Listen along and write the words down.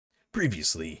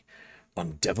Previously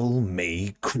on Devil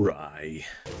May Cry.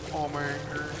 All my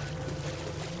anger.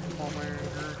 All my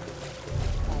anger.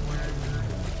 All my anger.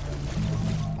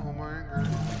 All my anger.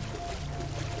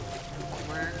 All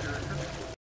my anger.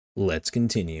 Let's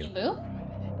continue. Boo?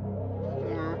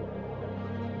 No.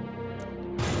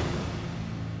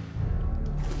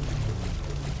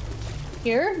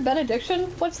 Here? Benediction?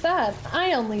 What's that?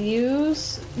 I only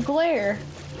use glare.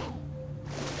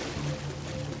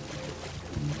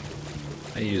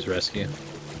 I use rescue.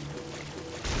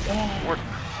 Yeah. What?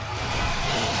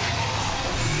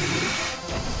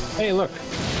 Hey, look.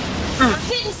 I'm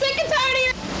getting sick and tired of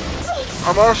your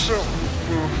I'm also.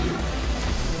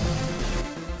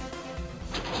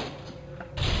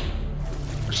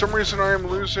 For some reason, I am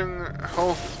losing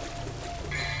health.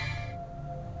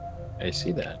 I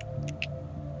see that.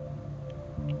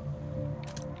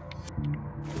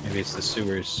 Maybe it's the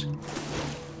sewers.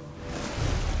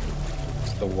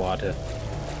 It's the water.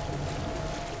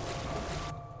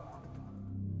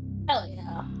 Hell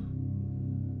yeah.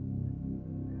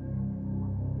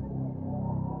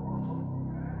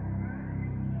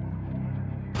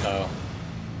 Oh.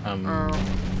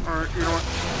 Alright, you know what?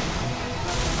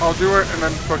 I'll do it and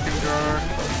then fucking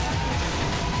die.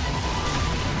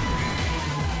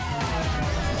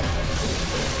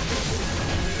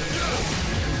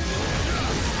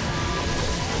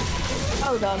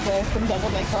 Oh, Dante from Devil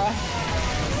May Cry.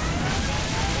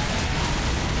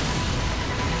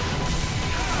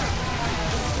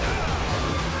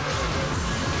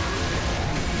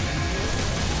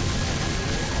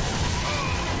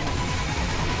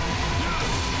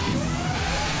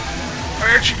 I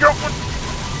actually got one!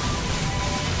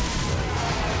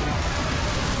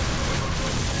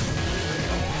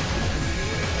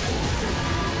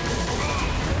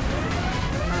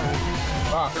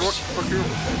 Fox. You know what? Fuck you.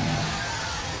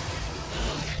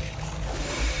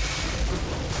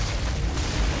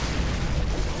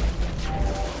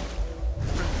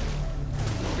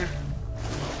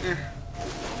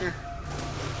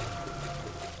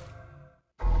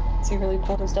 So he really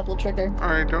pulled his double trigger.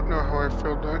 I don't know how I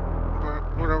failed that, but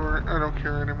whatever, I don't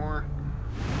care anymore.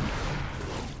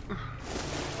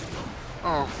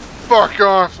 Oh, fuck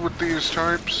off with these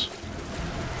types.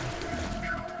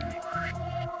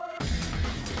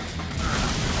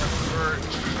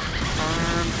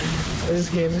 This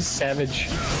game is savage.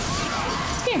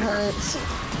 This game hurts.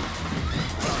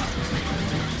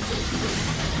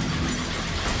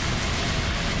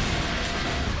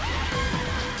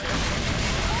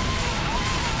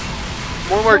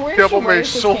 More The like worse Devil you May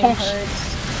race, this game Souls.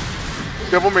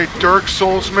 hurts. Devil May Dark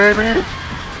Souls, maybe? And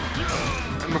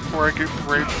before I get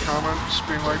rage comments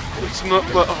being like, it's not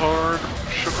that hard.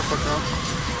 Shut the fuck up.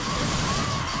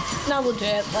 Not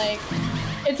legit, like,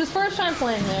 it's his first time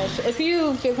playing this. If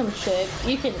you give him shit,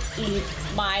 you can eat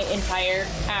my entire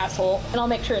asshole, and I'll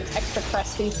make sure it's extra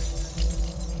crusty.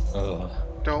 Ugh.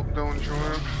 Don't enjoy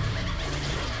it.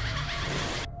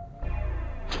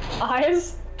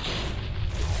 Eyes?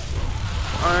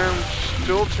 I am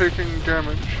still taking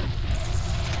damage.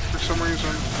 For some reason.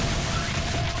 I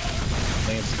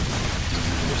think it's...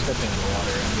 You're stepping in the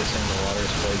water. I'm guessing the water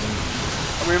is poison.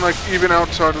 I mean, like, even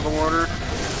outside of the water.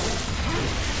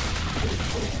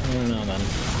 I don't know, man.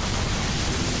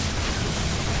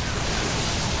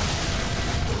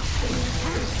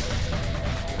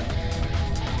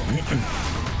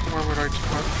 Why would I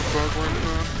taunt the bug like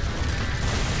that?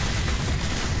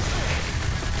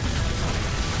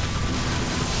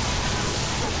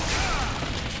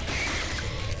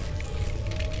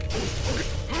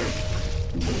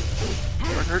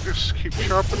 I just keep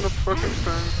chopping the fucking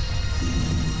thing.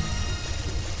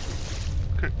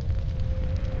 Okay.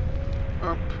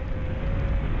 Up.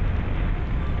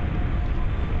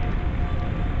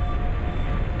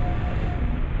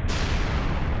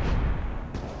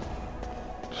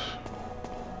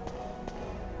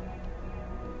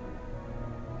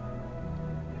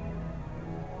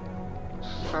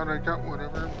 Thought I got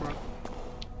whatever, but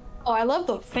Oh, I love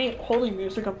the faint holy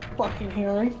music I'm fucking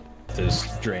hearing. It is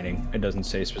draining. It doesn't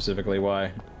say specifically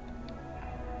why.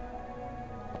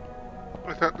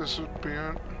 I thought this would be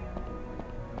it.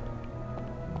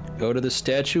 Go to the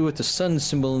statue with the sun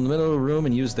symbol in the middle of the room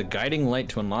and use the guiding light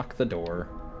to unlock the door.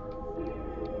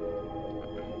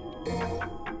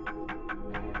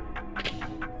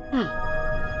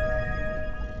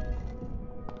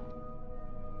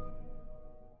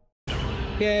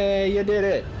 Yay, you did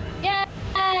it! Yay!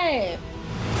 It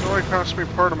only cost me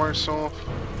part of myself.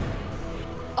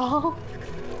 Oh.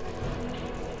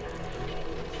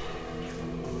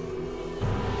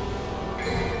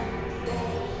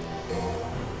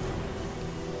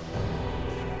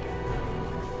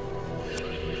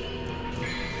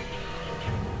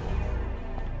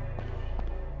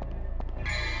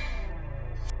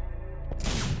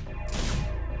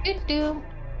 do.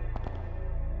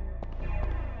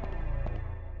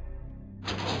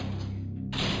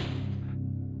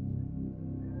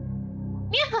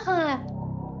 Yeah.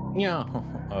 Yeah.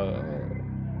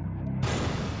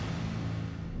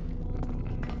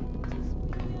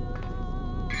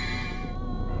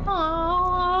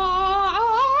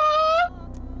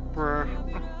 Bruh.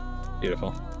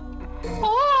 Beautiful.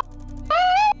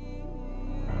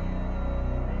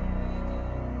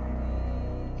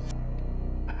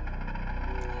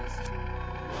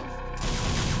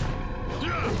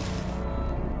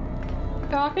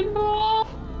 Cock and ball.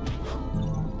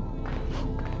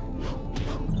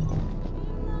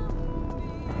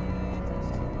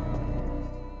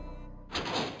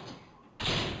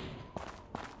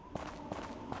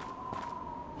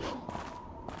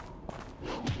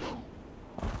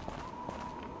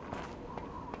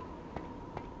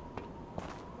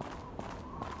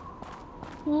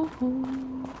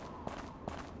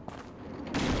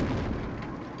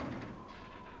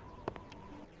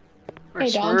 I Hey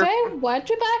swear. Dante, what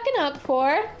you backing up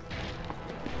for?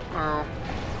 Oh.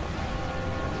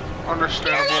 You're gonna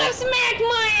Understandable. smack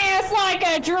my ass like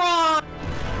a drum,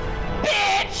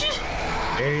 bitch!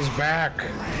 He's back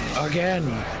again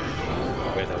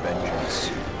with a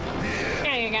vengeance.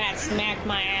 Yeah, you're gonna smack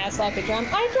my ass like a drum.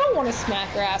 I don't want to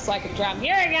smack your ass like a drum.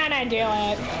 You're gonna do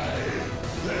it.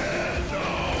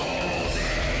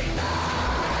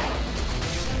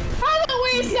 Haven't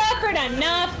we suffered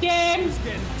enough, games?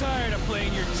 Getting tired of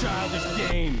playing your childish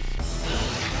games.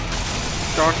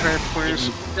 Dante, please.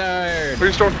 Tired.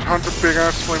 Please don't hunt a big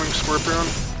ass flaming scorpion.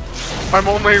 I'm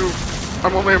only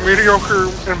a mediocre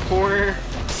employee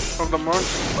of the month.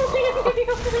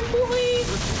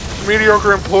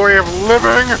 Mediocre employee of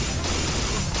living.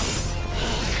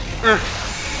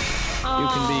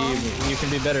 You can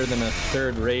be better than a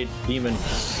third-rate demon.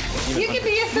 You could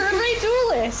be a third-rate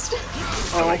duelist.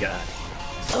 Oh my god.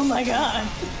 Oh my god.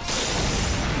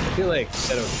 I feel like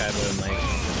Seto Kaiba and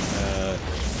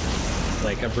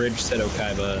like abridged Seto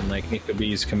Kaiba and like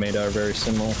Nikobe's Kameda are very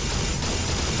similar.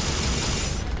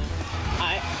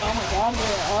 Oh my god.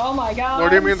 Oh my god. What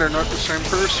do you mean they're not the same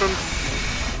person?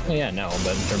 Well, yeah, no,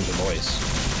 but in terms of voice.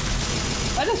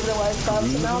 I just realized that,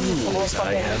 so now I'm just almost I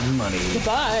fucking... have money.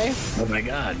 Goodbye. Oh my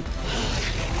god.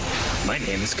 My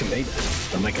name is Kameda.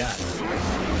 Oh my god.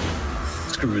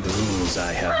 Screw the rules,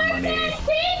 I have money.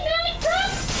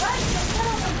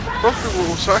 Fuck the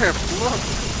rules, I have blood.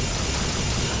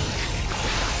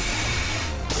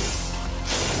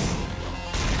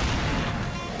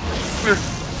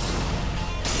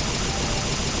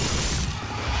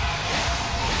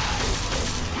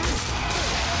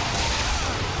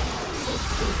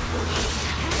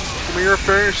 Give me your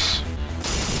face.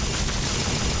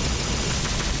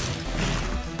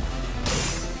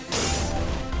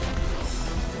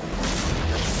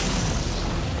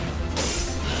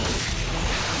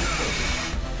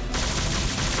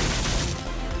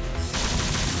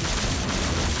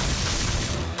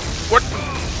 What?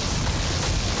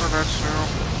 Oh, that's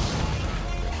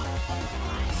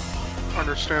new.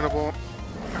 Understandable.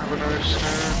 Have a nice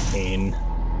day. Pain.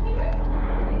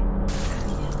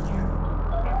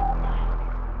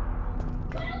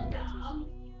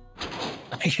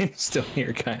 I can still hear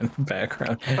a guy in the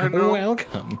background. I know.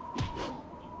 Welcome.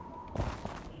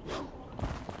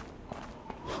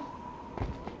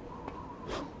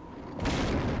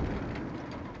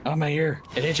 Oh, my ear.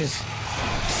 It itches.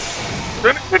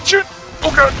 Did it hit you?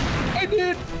 Oh god! I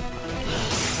did.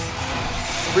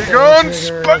 Be gone,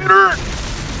 trigger. spider!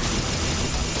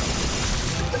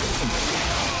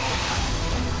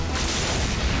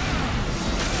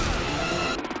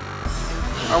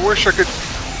 I wish I could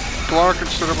block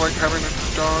instead of like having to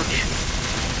dodge.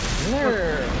 Isn't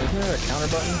there a counter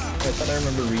button? I thought I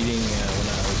remember reading when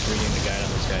I was reading the guide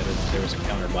on this guy that there was a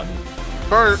counter button.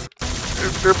 But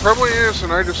there probably is,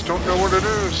 and I just don't know what it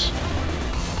is.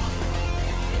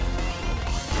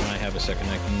 When I have a second,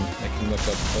 I can look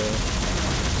up the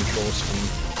control scheme.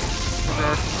 Oh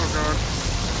god, oh god.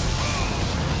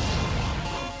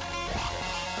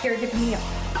 You're giving me a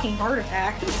fucking heart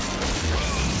attack.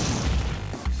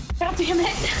 God damn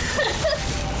it.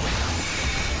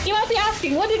 You might be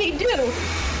asking, what did he do?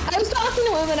 I was talking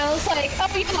to him and I was like, oh,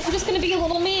 yeah, I'm just gonna be a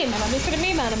little meme and I'm just gonna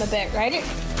meme on him a bit, right?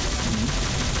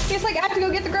 He's like, I have to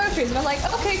go get the groceries. And I'm like,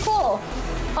 okay, cool.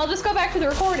 I'll just go back to the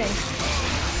recording.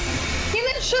 He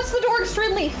then shuts the door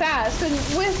extremely fast, and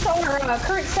with our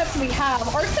current steps we have,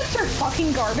 our steps are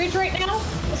fucking garbage right now.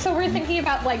 So we're thinking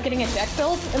about like getting a deck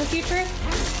build in the future.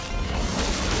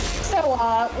 So,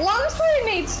 long story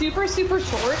made super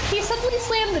short, he suddenly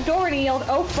slammed the door and he yelled,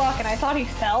 oh fuck, and I thought he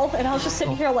fell, and I was just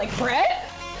sitting here like, Brett?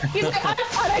 He's like, I'm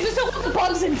fine, I just don't want the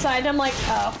bugs inside. And I'm like,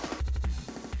 oh.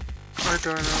 I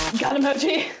don't know. God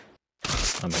emoji.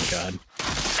 Oh my god.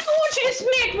 I want you to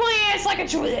smack my ass like a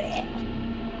tree.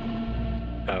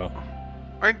 Oh.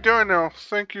 I don't know.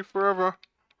 Thank you forever.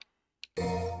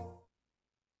 I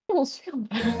almost feel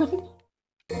bad.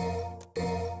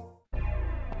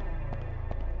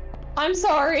 I'm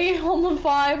sorry, Homeland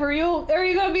 5. Are you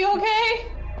gonna be okay?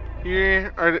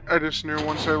 Yeah, I just knew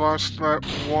once I lost that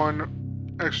one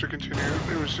extra continue,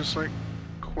 it was just like,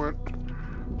 quit.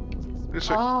 It's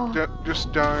like,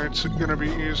 just die. It's gonna be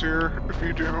easier if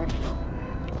you do.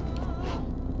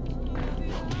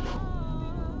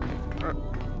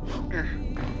 Here.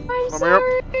 I'm Let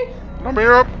sorry. me up. Let me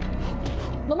up.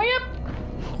 Let me up.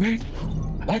 Wait.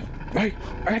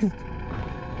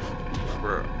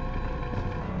 Bruh.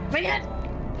 My God.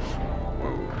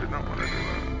 Whoa, did not want to do that.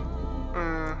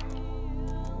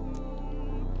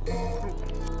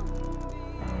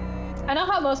 I know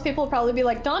how most people would probably be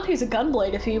like, Dante's a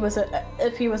gunblade if he was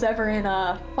ever in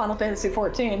Final Fantasy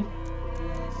XIV.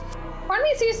 Part of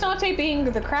me sees Dante being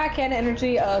the crackhead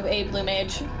energy of a blue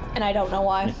mage, and I don't know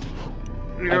why.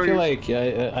 You know, I feel like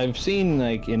I've seen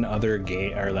like in other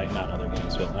game or like not other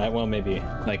games, but well maybe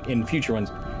like in future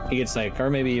ones he gets like, or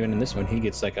maybe even in this one he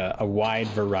gets like a wide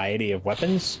variety of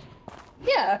weapons.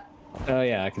 Yeah. Oh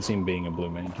yeah, I can see him being a blue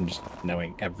mage and just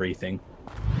knowing everything.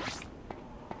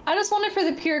 I just wanted for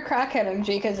the pure crackhead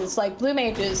energy because it's like blue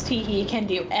mages, Teehee can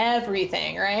do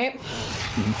everything, right?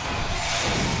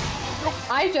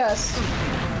 I just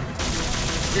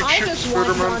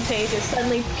want Dante to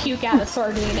suddenly puke out a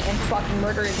sardine and fucking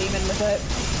murder a demon with it.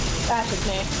 That's just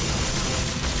me.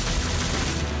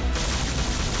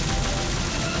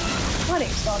 My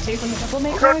name's Dante from the Devil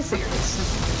May Cry series.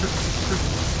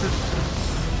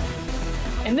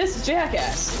 And this is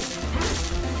Jackass.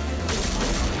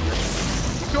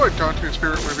 I feel like Dante's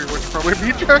favorite movie would probably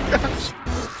be Jackass.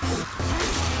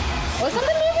 Was that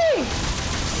the movie?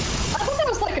 I thought that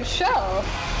was like a show.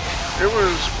 It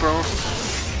was both.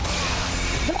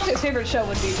 Dante's favorite show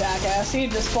would be Jackass.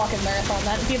 He'd just fucking marathon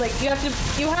that and be like, you have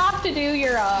to do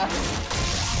your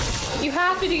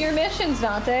missions,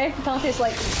 Dante. Dante's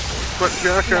like, But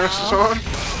Jackass is on.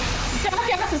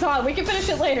 Jackass is on. We can finish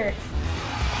it later.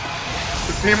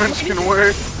 The demons can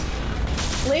wait.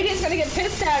 Lady's gonna get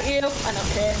pissed at you. I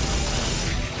don't care.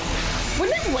 When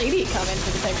does Lady come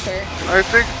into the picture? I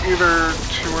think either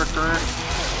 2 or 3.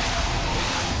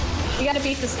 You gotta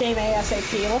beat this game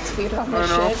ASAP. Let's speed run I this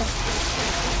know. shit.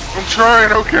 I'm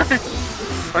trying, okay?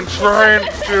 I'm trying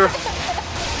to...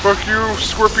 Fuck you,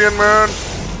 Scorpion Man.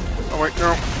 Oh wait,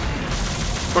 no.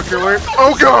 Fuck you, Lady.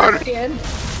 Oh god! Scorpion.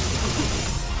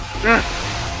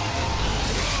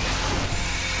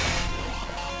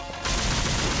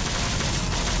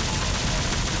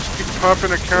 Keep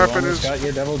popping a cap in his... Got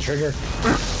your devil trigger.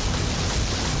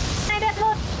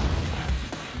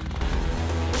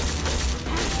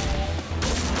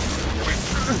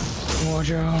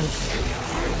 Watch out.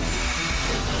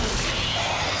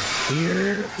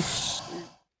 Yes.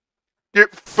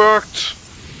 Get fucked.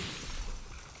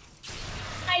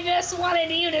 I just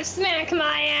wanted you to smack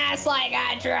my ass like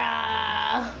I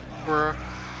draw. Bruh.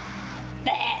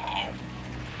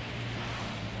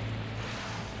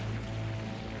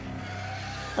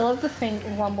 I love the faint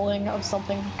rumbling of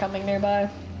something coming nearby.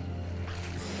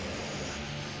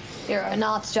 You're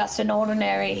not just an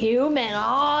ordinary human,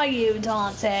 are you,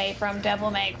 Dante from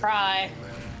Devil May Cry?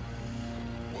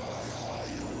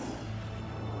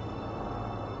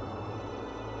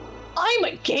 I'm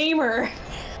a gamer!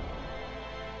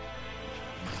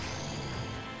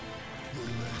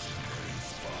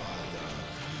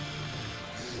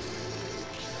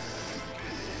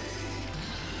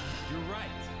 You're right.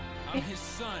 I'm his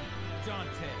son, Dante.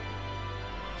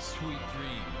 Sweet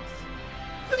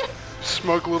dreams.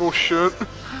 Smug little shit.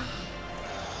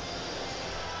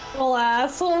 Little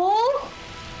asshole!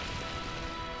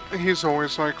 He's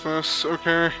always like this,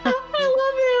 okay? I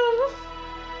love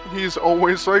him! He's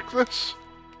always like this?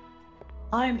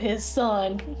 I'm his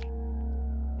son.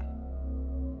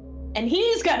 And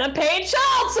he's gonna pay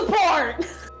child support!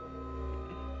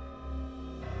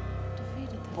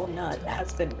 Well, nut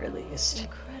has been released.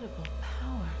 Incredible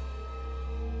power.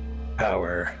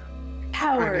 Power.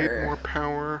 Power. I need more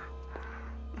power.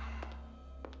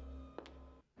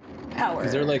 Power.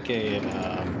 Is there like a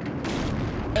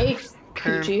Hey,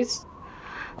 coochies.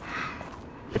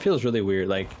 it feels really weird,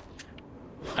 like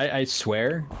I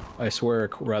swear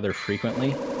rather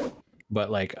frequently, but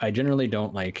like I generally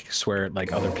don't like swear at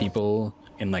like other people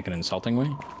in like an insulting way.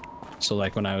 So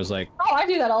like when I was like, Oh, I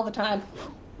do that all the time.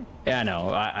 Yeah,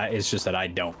 no, it's just that I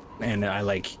don't, and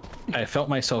I felt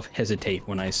myself hesitate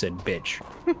when I said bitch.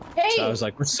 Hey! So I was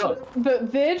like, what's up?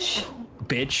 But bitch.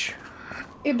 Bitch.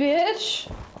 Hey, bitch.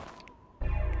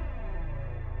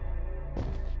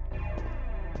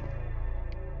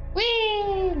 Whee!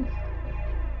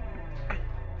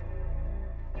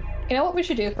 You know what we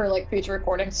should do for like future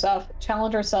recording stuff?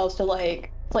 Challenge ourselves to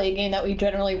like play a game that we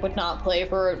generally would not play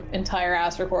for an entire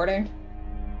ass recording.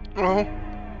 Oh.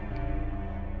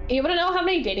 You wanna know how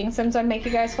many dating sims I'd make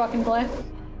you guys fucking play?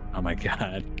 Oh my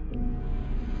god.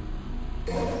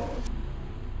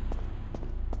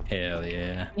 Hell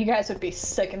yeah. You guys would be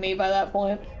sick of me by that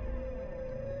point.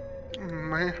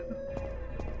 Man.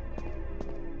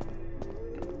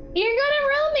 You're gonna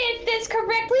romance this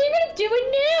correctly, you're gonna do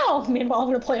it now! Meanwhile, I'm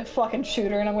gonna play a fucking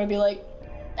shooter and I'm gonna be like,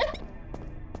 I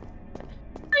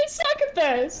suck at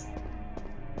this!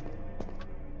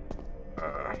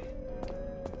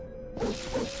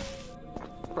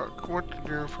 Fuck, what to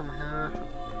do from here?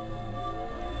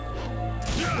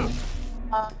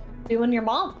 Doing your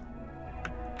mom.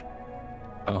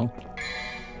 Oh.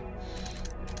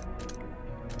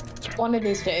 One of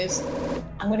these days,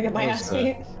 I'm gonna get my What ass was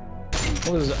beat.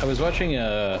 I was watching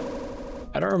I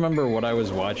don't remember what I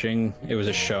was watching. It was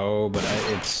a show, but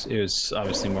it was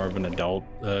obviously more of an adult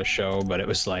show, but it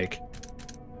was like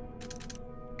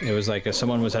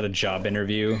someone was at a job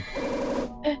interview.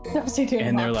 Don't say doing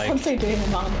And your they're mom. like- Don't say doing your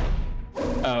mom.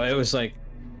 Oh, it was like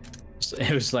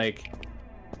they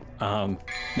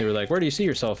were like, where do you see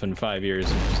yourself in 5 years?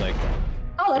 And it was like,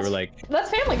 Oh, they that's, were like, that's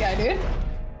Family Guy, dude.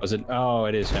 was it? Oh,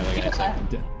 it is Family Guy. It's Yeah.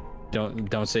 like,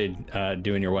 don't say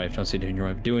doing your wife. Don't say doing your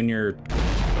wife. Doing your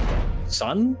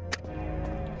son?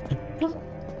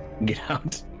 Get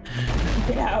out.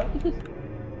 Get out.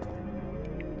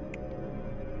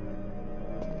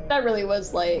 That really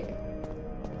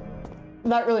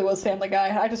was Family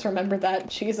Guy. I just remembered that.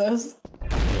 Jesus.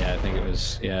 Yeah, I think it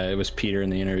was. Yeah, it was Peter in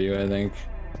the interview. I think.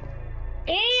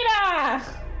 Ida!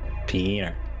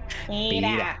 Peter.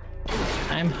 Ida!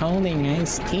 I'm holding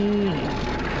iced tea.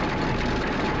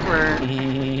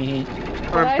 Wait,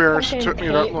 What I'm embarrassed it fucking took me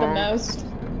that hate the long. most.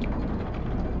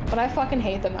 What I fucking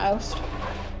hate the most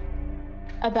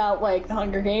about like the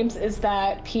Hunger Games is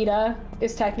that PETA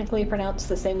is technically pronounced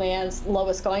the same way as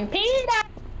Lois going PETA,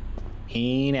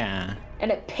 Peter.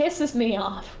 and it pisses me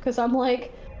off because I'm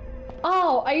like,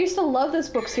 oh, I used to love this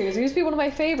book series. It used to be one of my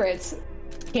favorites.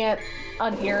 Can't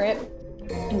unhear it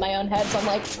in my own head, so I'm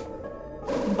like,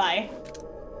 bye.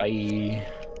 Bye.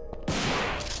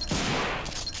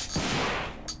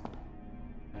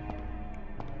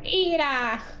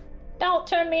 PETA, don't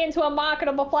turn me into a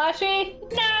marketable plushie.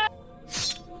 No.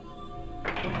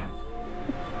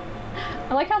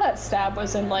 I like how that stab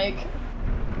was in like,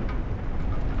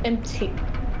 in tame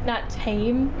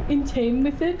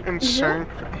with it. Insane.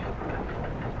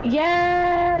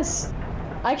 Yes!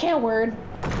 I can't word.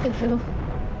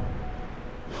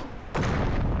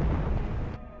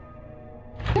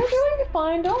 You're doing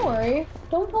fine, don't worry.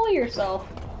 Don't bully yourself.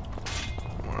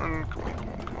 Come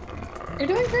on. You're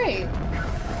doing great.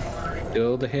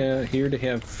 Still here to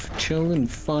have chill and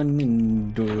fun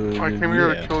and I came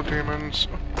here to kill demons.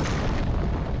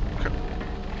 Okay. Oh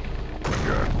my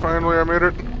god, finally I made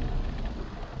it.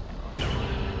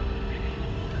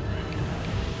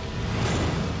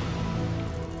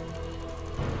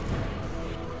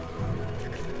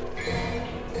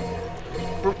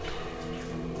 Oop.